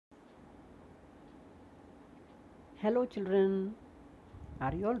Hello children,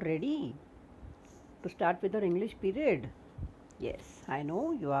 are you all ready to start with our English period? Yes, I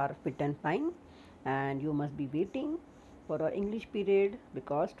know you are fit and fine and you must be waiting for our English period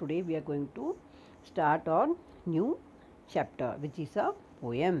because today we are going to start our new chapter which is a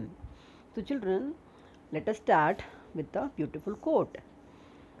poem. So children, let us start with a beautiful quote.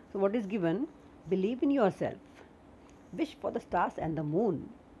 So what is given? Believe in yourself. Wish for the stars and the moon.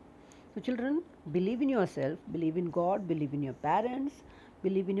 So, children, believe in yourself, believe in God, believe in your parents,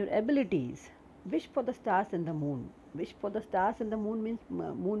 believe in your abilities. Wish for the stars and the moon. Wish for the stars and the moon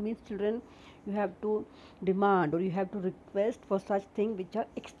means children, you have to demand or you have to request for such things which are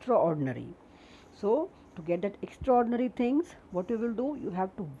extraordinary. So, to get that extraordinary things, what you will do? You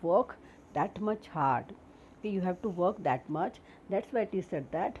have to work that much hard. Okay, you have to work that much. That's why it is said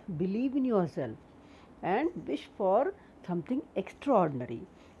that believe in yourself and wish for something extraordinary,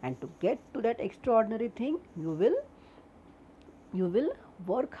 and to get to that extraordinary thing you will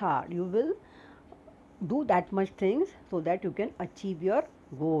work hard, you will do that much things so that you can achieve your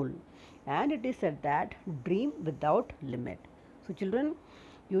goal. And it is said that dream without limit. So children,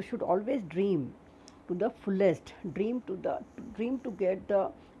 you should always dream to the fullest, dream to get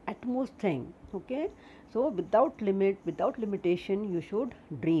the utmost thing. Okay, so without limit, without limitation, you should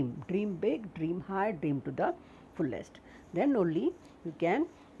dream big, dream high, dream to the fullest. Then only you can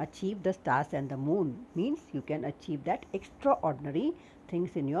achieve the stars and the moon, means you can achieve that extraordinary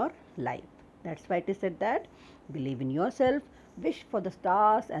things in your life. That's why it is said that believe in yourself, wish for the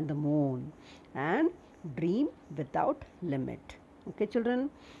stars and the moon, and dream without limit. Okay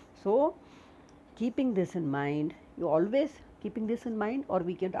children, so keeping this in mind, you always keeping this in mind, or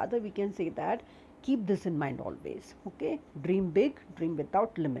we can say that keep this in mind always. Okay, dream big, dream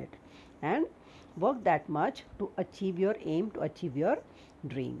without limit, and work that much to achieve your aim, to achieve your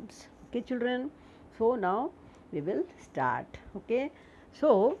dreams. Okay children, so now we will start. Okay,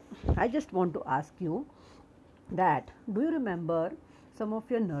 so I just want to ask you that do you remember some of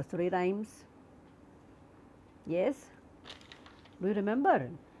your nursery rhymes? Yes, do you remember?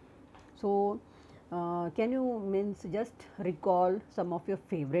 So can you means just recall some of your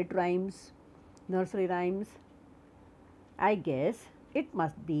favorite rhymes, nursery rhymes? I guess it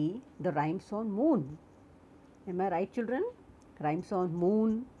must be the rhymes on moon. Am I right children? Rhymes on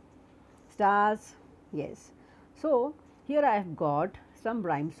moon, stars. Yes. So here I have got some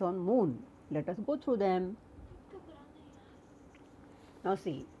rhymes on moon. Let us go through them. Now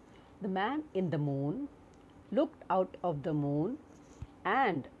see, the man in the moon looked out of the moon,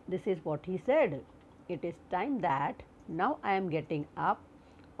 and this is what he said. It is time that now I am getting up.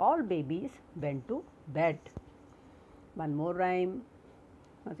 All babies went to bed. One more rhyme.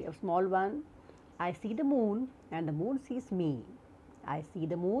 Now see a small one. I see the moon and the moon sees me. I see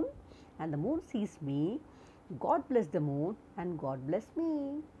the moon and the moon sees me. God bless the moon and God bless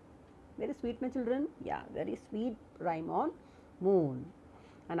me. Very sweet, my children. Yeah, very sweet rhyme on moon.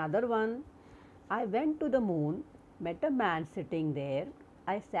 Another one. I went to the moon, met a man sitting there.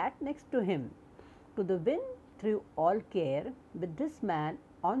 I sat next to him. To the wind threw all care, with this man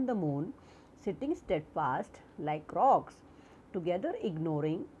on the moon, sitting steadfast like rocks, together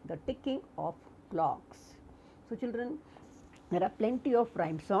ignoring the ticking of clocks. So children, there are plenty of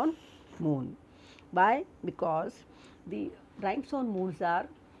rhymes on moon. Why? Because the rhymes on moons are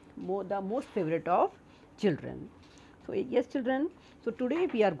the most favorite of children. So yes children, so today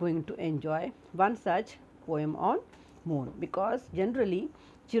we are going to enjoy one such poem on moon, because generally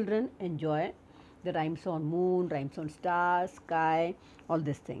children enjoy the rhymes on moon, rhymes on stars, sky, all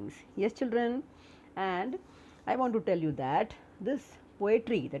these things. Yes children, and I want to tell you that this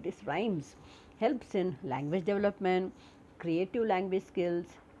poetry, that is rhymes, helps in language development, creative language skills,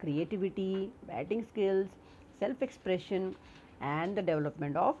 creativity, writing skills, self-expression, and the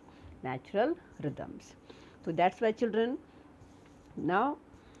development of natural rhythms. So that's why children, now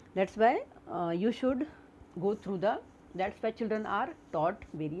that's why you should go through that's why children are taught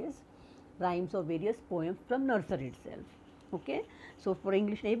various rhymes or various poems from nursery itself. Okay, so for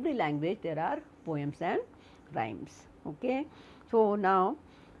English, in every language there are poems and rhymes. Okay, so now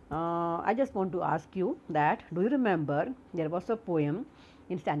I just want to ask you that do you remember there was a poem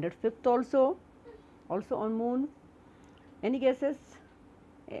in standard 5th also on moon? Any guesses?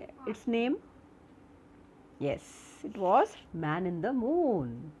 Its name? Yes, it was Man in the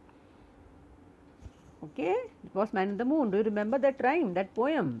Moon. Okay, it was Man in the Moon. Do you remember that rhyme, that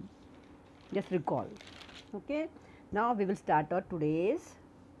poem? Just recall. Okay, now we will start our today's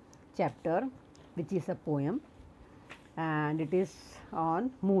chapter, which is a poem, and it is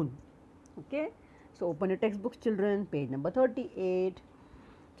on moon. Okay, so open your textbooks children, page number 38,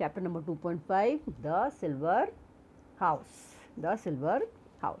 chapter number 2.5, The Silver house. The silver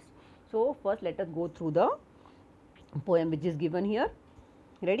house. So, first let us go through the poem which is given here.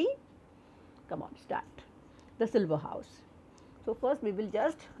 Ready? Come on, start. The silver house. So, first we will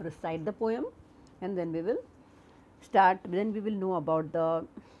just recite the poem and then we will start, then we will know about the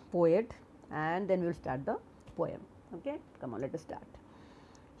poet and then we will start the poem. Okay? Come on, let us start.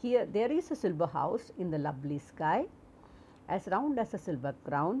 Here there is a silver house in the lovely sky, as round as a silver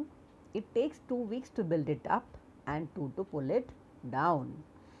crown. It takes 2 weeks to build it up and 2 to pull it down.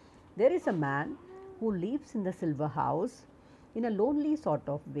 There is a man who lives in the silver house in a lonely sort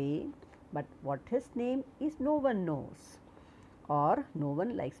of way, but what his name is no one knows or no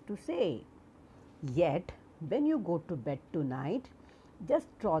one likes to say. Yet when you go to bed tonight, just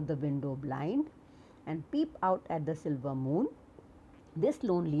draw the window blind and peep out at the silver moon, this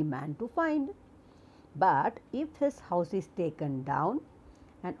lonely man to find. But if his house is taken down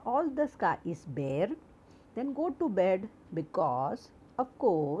and all the sky is bare, then go to bed, because of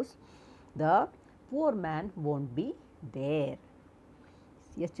course the poor man won't be there.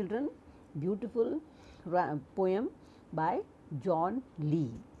 Yes, children, beautiful poem by John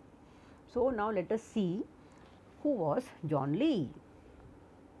Lee. So, now let us see who was John Lee.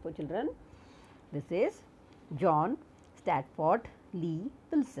 So, children, this is John Stafford Lee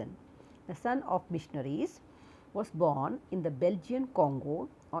Wilson, the son of missionaries, was born in the Belgian Congo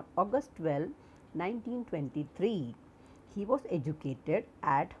on August 12, 1923. He was educated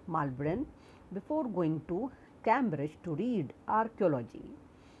at Malvern before going to Cambridge to read archaeology.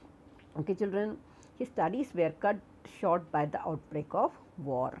 Okay, children, his studies were cut short by the outbreak of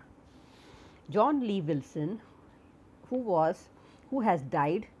war. John Lee Wilson, who has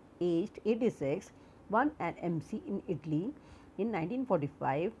died aged 86, won an MC in Italy in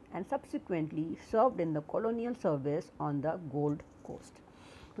 1945 and subsequently served in the colonial service on the Gold Coast.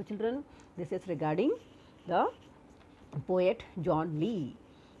 So, children, this is regarding the poet John Lee.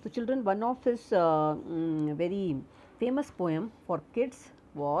 So, children, one of his very famous poem for kids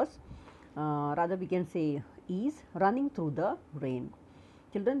was, rather we can say, is Running Through the Rain.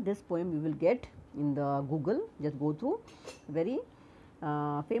 Children, this poem you will get in the Google, just go through. Very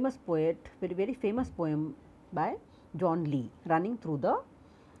famous poet, very famous poem by John Lee, Running Through the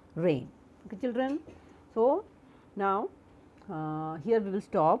Rain. Okay, children. So, now here we will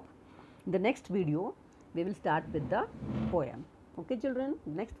stop. In the next video we will start with the poem. Okay, children,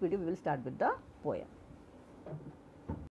 next video we will start with the poem.